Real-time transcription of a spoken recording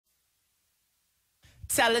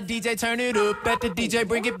Tell the DJ turn it up, let the DJ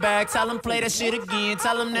bring it back. Tell him play that shit again,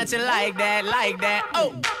 tell him that you like that, like that.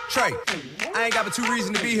 Oh, Trey, I ain't got but 2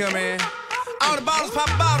 reasons to be here, man. All the bottles pop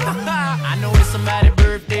a bottle. I know it's somebody's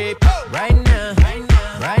birthday right now, right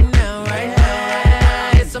now, right now, right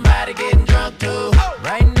now. It's somebody getting drunk too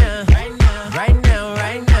right now, right now, right now,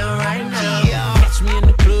 right now, right now. Catch me in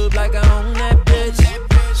the club like I own that bitch.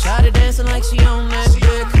 Shawty dancing like she own that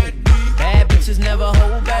dick. Bad bitches never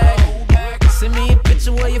hold back. Send me a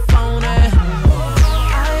picture where your phone at.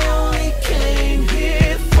 I only came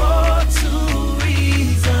here for 2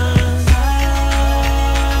 reasons.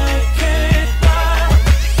 I can't lie.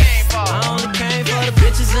 I only came for the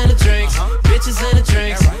bitches and the drinks. Bitches and the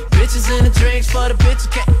drinks. Bitches and the drinks. For the bitches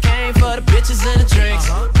came for the bitches and the drinks.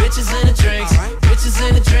 Bitches and the drinks. Bitches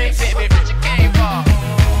and the drinks. Baby, bitch, you came for.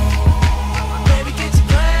 Baby, get your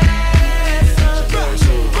glass up.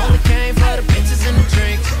 Only came for the bitches and the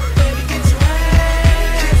drinks.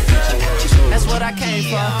 That's what I came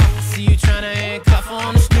for. I see you tryna handcuff her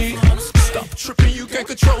on the street. Stop tripping, you can't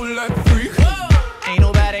control it like a freak. Ain't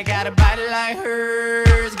nobody got a body like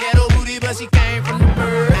hers. Ghetto booty, but she came from the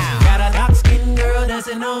birds. Got a dark-skinned girl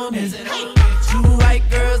dancing on me. 2 white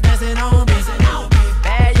girls dancing on me.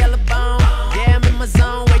 Bad yellow bone, yeah, I'm in my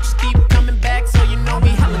zone. Waitress keep coming back, so you know we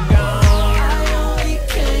hella gone. I only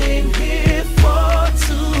came here for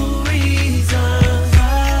 2 reasons.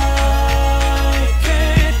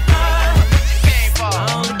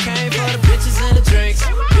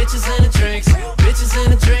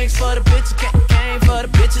 For the bitches came for the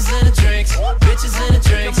bitches and the drinks. Bitches and the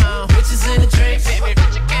drinks. Bitches and the drinks. Baby,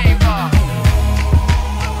 bitch, you came for.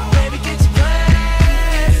 Baby, get your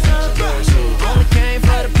glass up. Only came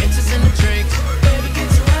for the bitches and the drinks. Baby, get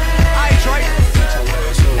your glass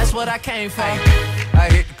up. That's what I came for. I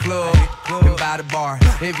hit the club and by the bar.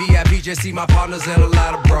 In VIP, just see my partners and a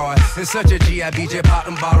lot of broad. It's such a GIB, just pop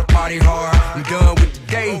them bottle party hard. I'm done with the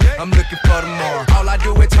day, I'm looking for tomorrow. All I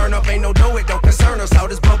do is turn up, ain't no dough, it don't concern us. All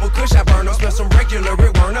this bubble kush I burn up, smell some regular,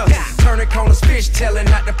 it weren't us. Turning corners, fish telling,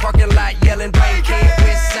 out the parking lot yelling. Bank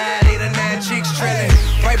west side, 8 or 9 chicks trailing.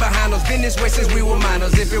 Right behind us, been this way since we were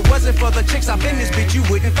minors. If it wasn't for the chicks up in this bitch, you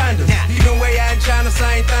wouldn't find us. Even way out in China,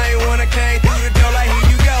 same thing. When I came through the door, like here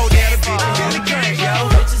you go, down the bitch and the drink, yo.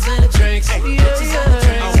 Bitches and the drinks, bitches and the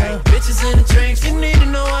drinks, bitches and the drinks. You need to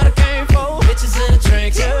know what I came for. Bitches and the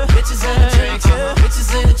drinks, bitches and the drinks, bitches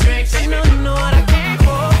and the drinks. You know what I came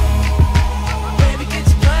for. Baby, get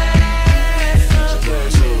your glass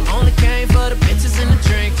up. Only came for the bitches and the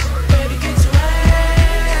drinks. Baby, get your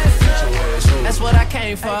ass up. That's what I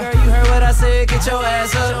came for. Hey girl, you heard what I said. Get your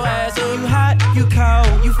ass up. You hot, you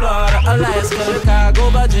cold, you Florida, Alaska, Chicago,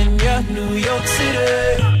 Virginia, New York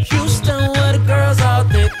City, Houston, where the girls all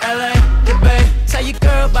thick, LA, the Bay. Tell your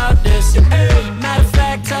girl about this. Matter of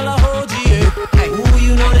fact, tell her whole GA. Ooh,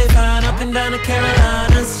 you know they fine up and down the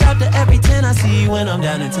Carolinas. Shop to every 10 I see when I'm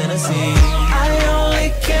down in Tennessee. I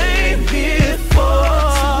only came here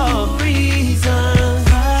for 2 reasons.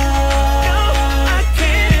 I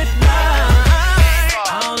can't lie.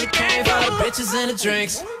 I only came for the bitches and the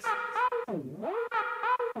drinks.